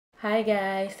Hi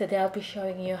guys, today I'll be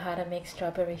showing you how to make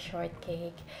strawberry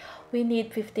shortcake. We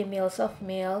need 50 ml of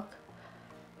milk,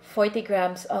 40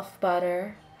 grams of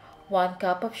butter, 1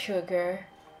 cup of sugar,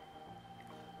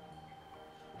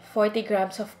 40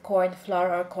 grams of corn flour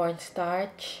or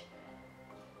cornstarch,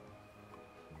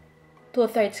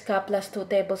 2/3 cup plus 2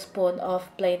 tablespoons of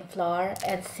plain flour,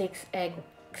 and 6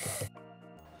 eggs.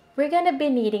 We're gonna be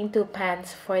needing 2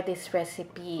 pans for this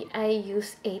recipe. I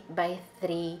use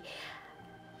 8x3.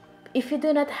 If you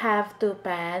do not have 2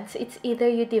 pans, it's either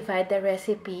you divide the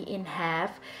recipe in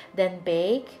half, then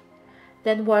bake,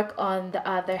 then work on the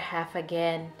other half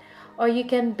again. Or you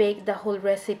can bake the whole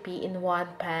recipe in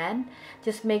 1 pan.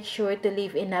 Just make sure to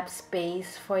leave enough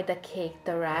space for the cake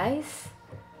to rise.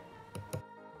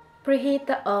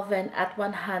 Preheat the oven at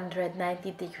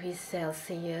 190 degrees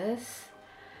Celsius.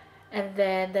 And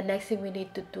then the next thing we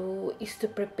need to do is to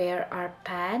prepare our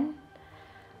pan.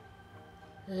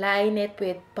 Line it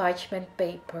with parchment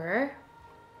paper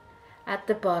at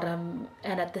the bottom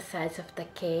and at the sides of the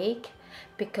cake,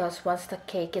 because once the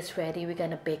cake is ready, we're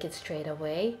gonna bake it straight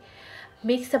away.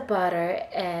 Mix the butter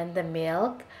and the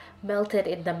milk, melt it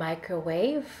in the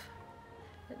microwave.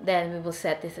 Then we will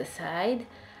set this aside.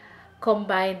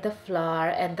 Combine the flour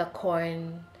and the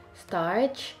corn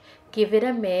starch, give it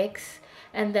a mix,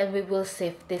 and then we will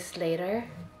sift this later.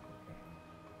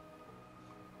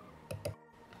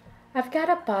 I've got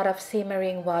a pot of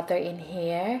simmering water in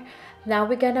here. Now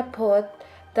we're gonna put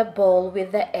the bowl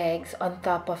with the eggs on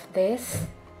top of this.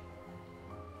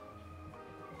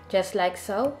 Just like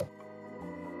so.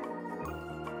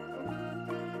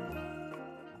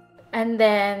 And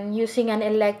then using an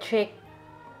electric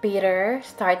beater,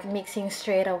 start mixing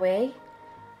straight away.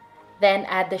 Then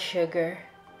add the sugar.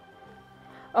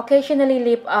 Occasionally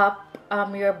lift up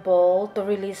your bowl to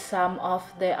release some of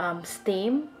the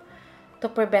steam, to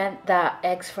prevent the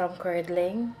eggs from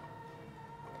curdling.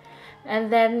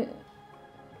 And then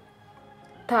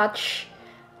touch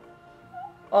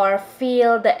or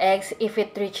feel the eggs if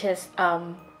it reaches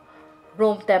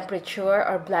room temperature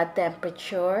or blood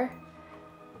temperature.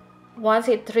 Once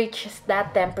it reaches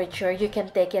that temperature, you can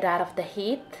take it out of the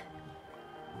heat.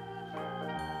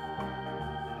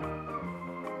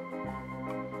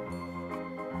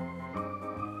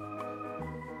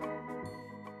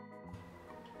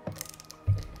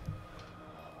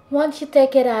 Once you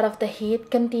take it out of the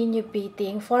heat, continue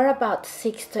beating for about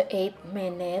 6 to 8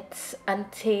 minutes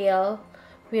until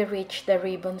we reach the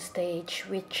ribbon stage,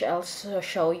 which I'll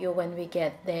show you when we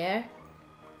get there.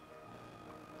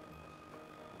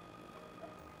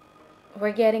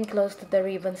 We're getting close to the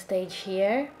ribbon stage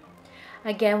here.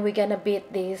 Again, we're gonna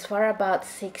beat this for about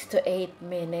 6 to 8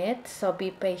 minutes, so be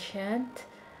patient.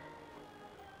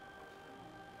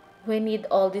 We need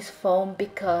all this foam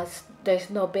because there's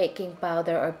no baking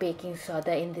powder or baking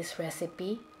soda in this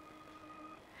recipe.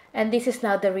 And this is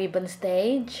now the ribbon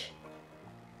stage.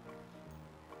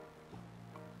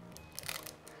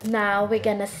 Now we're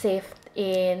gonna sift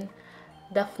in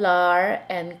the flour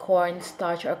and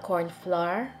cornstarch or corn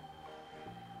flour.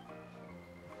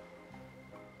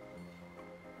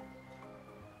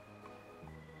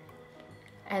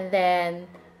 And then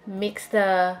mix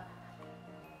the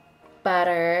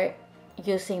butter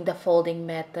using the folding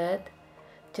method,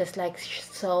 just like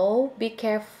so. Be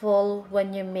careful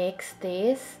when you mix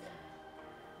this.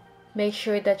 Make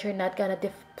sure that you're not gonna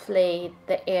deflate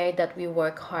the air that we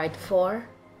work hard for.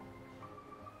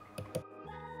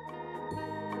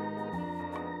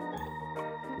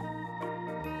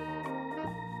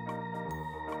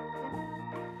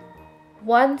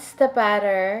 Once the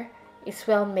batter is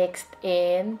well mixed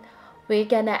in, we're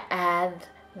gonna add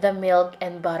the milk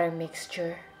and butter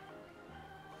mixture.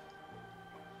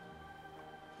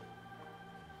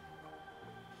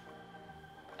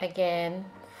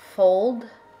 Again, fold.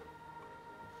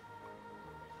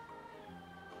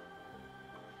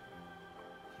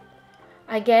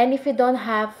 Again, if you don't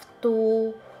have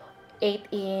two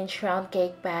 8-inch round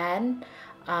cake pan,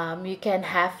 you can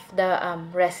have the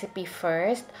recipe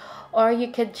first, or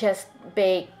you could just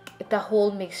bake the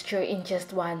whole mixture in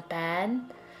just 1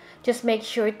 pan. Just make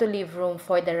sure to leave room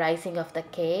for the rising of the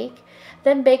cake.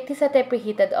 Then bake this at a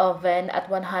preheated oven at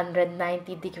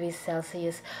 190 degrees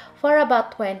Celsius for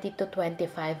about 20 to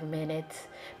 25 minutes.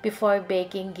 Before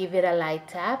baking, give it a light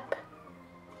tap.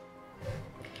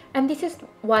 And this is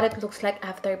what it looks like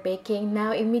after baking.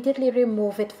 Now immediately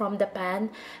remove it from the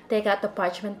pan, take out the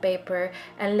parchment paper,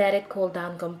 and let it cool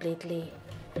down completely.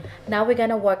 Now we're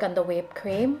gonna work on the whipped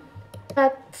cream.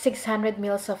 Got 600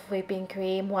 ml of whipping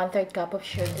cream, 1/3 cup of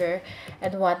sugar,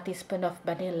 and 1 teaspoon of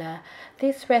vanilla.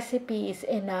 This recipe is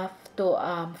enough to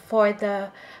for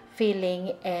the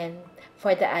filling and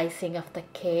for the icing of the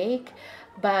cake.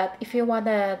 But if you want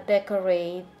to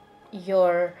decorate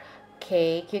your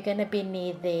cake, you're gonna be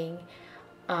needing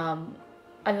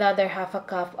another half a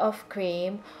cup of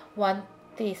cream, 1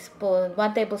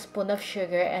 tablespoon of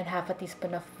sugar, and half a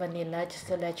teaspoon of vanilla, just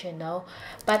to let you know,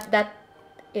 but that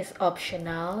is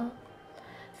optional.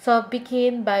 So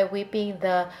begin by whipping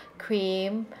the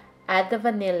cream, add the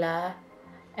vanilla,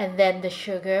 and then the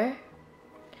sugar.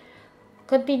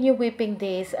 Continue whipping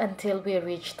this until we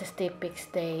reach the steeping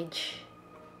stage.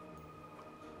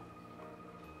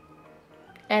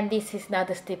 And this is now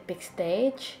the steeping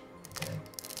stage.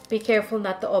 Be careful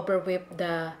not to over whip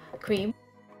the cream.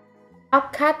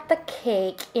 I'll cut the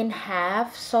cake in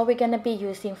half, so we're gonna be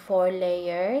using 4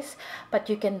 layers, but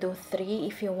you can do 3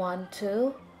 if you want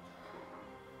to.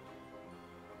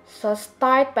 So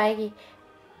start by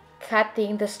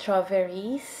cutting the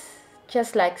strawberries,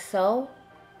 just like so.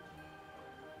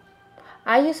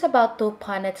 I use about 2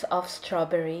 punnets of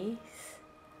strawberries.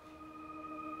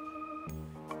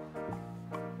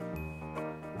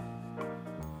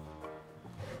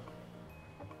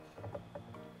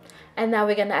 And now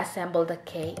we're gonna assemble the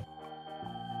cake.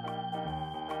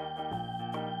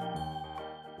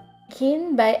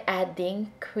 Begin by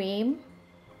adding cream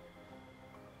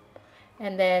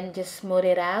and then just smooth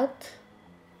it out.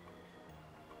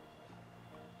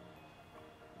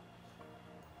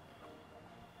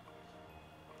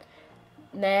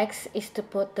 Next is to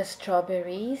put the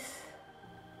strawberries.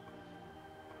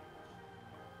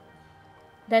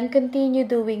 Then continue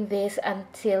doing this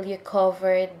until you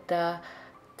cover the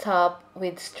top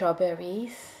with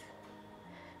strawberries,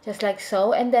 just like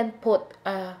so, and then put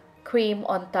cream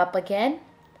on top again.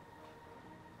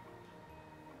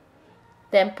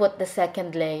 Then put the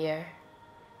second layer.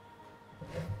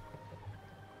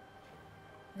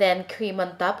 Then cream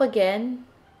on top again.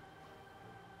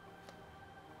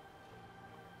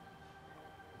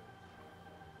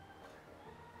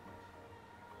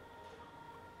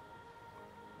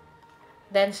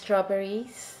 Then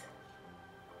strawberries.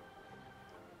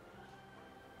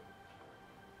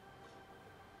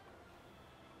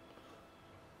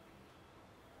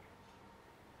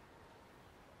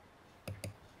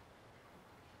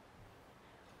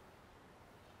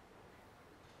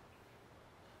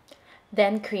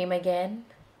 Then cream again.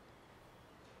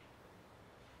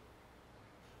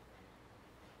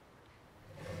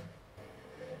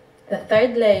 The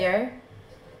third layer.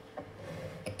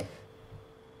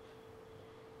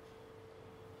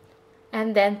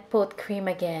 And then put cream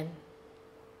again.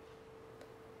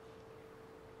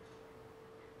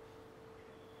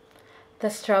 The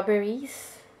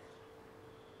strawberries.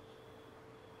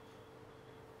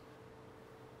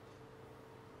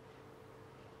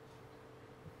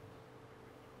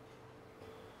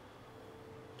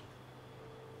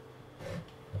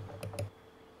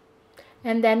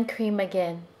 And then cream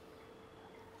again.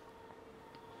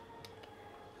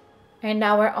 And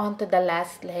now we're on to the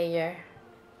last layer.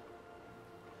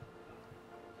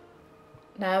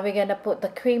 Now we're gonna put the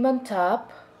cream on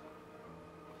top,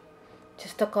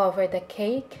 just to cover the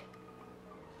cake,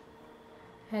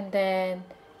 and then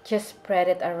just spread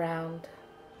it around.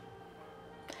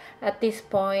 At this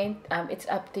point, it's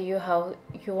up to you how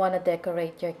you want to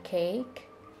decorate your cake.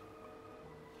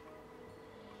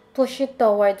 Push it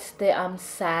towards the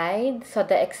side so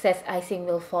the excess icing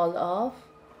will fall off.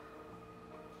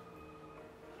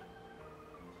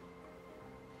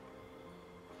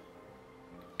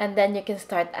 And then you can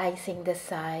start icing the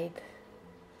side.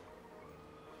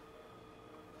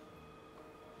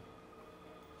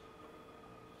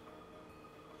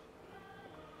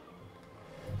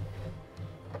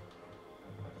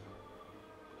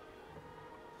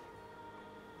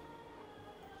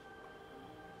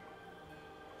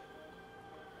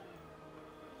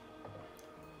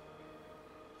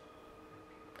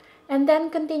 And then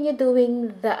continue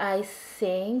doing the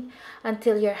icing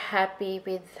until you're happy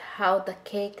with how the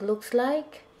cake looks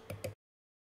like.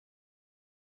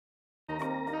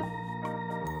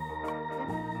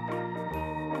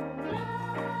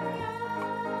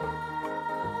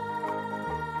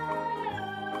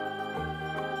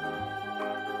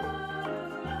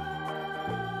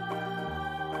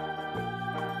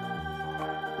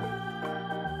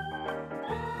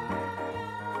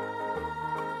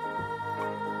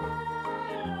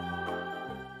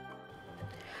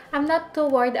 I'm not too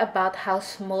worried about how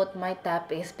smooth my top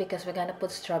is because we're gonna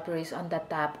put strawberries on the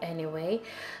top anyway.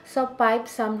 So pipe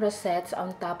some rosettes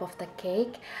on top of the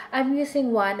cake. I'm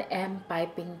using 1M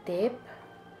piping tip.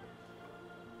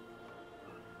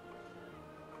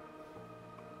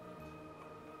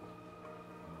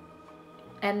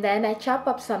 And then I chop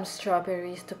up some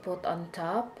strawberries to put on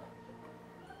top.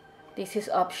 This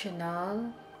is optional.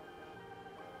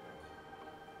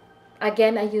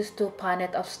 Again, I used 2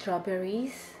 punnet of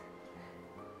strawberries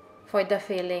for the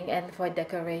filling and for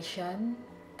decoration.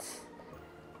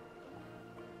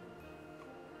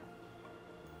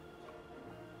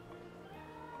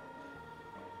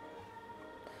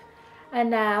 And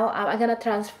now I'm gonna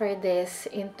transfer this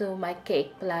into my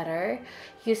cake platter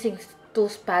using 2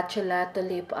 spatula to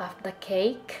lift off the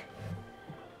cake,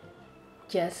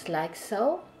 just like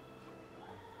so.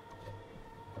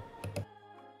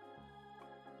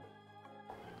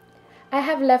 I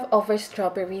have leftover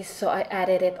strawberries, so I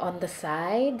added it on the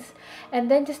sides. And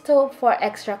then just for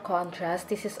extra contrast,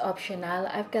 this is optional,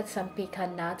 I've got some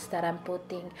pecan nuts that I'm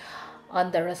putting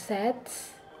on the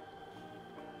rosettes.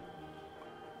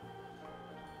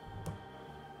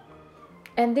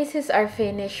 And this is our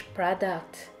finished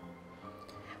product.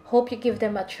 Hope you give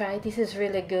them a try. This is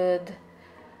really good.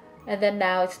 And then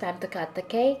now it's time to cut the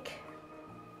cake.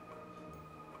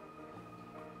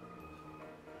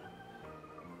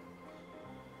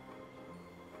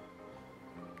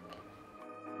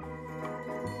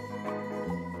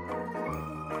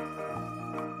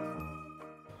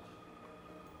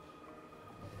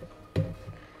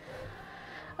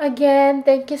 Again,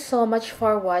 thank you so much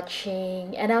for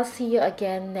watching, and I'll see you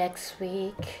again next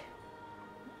week.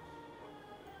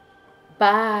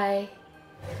 Bye.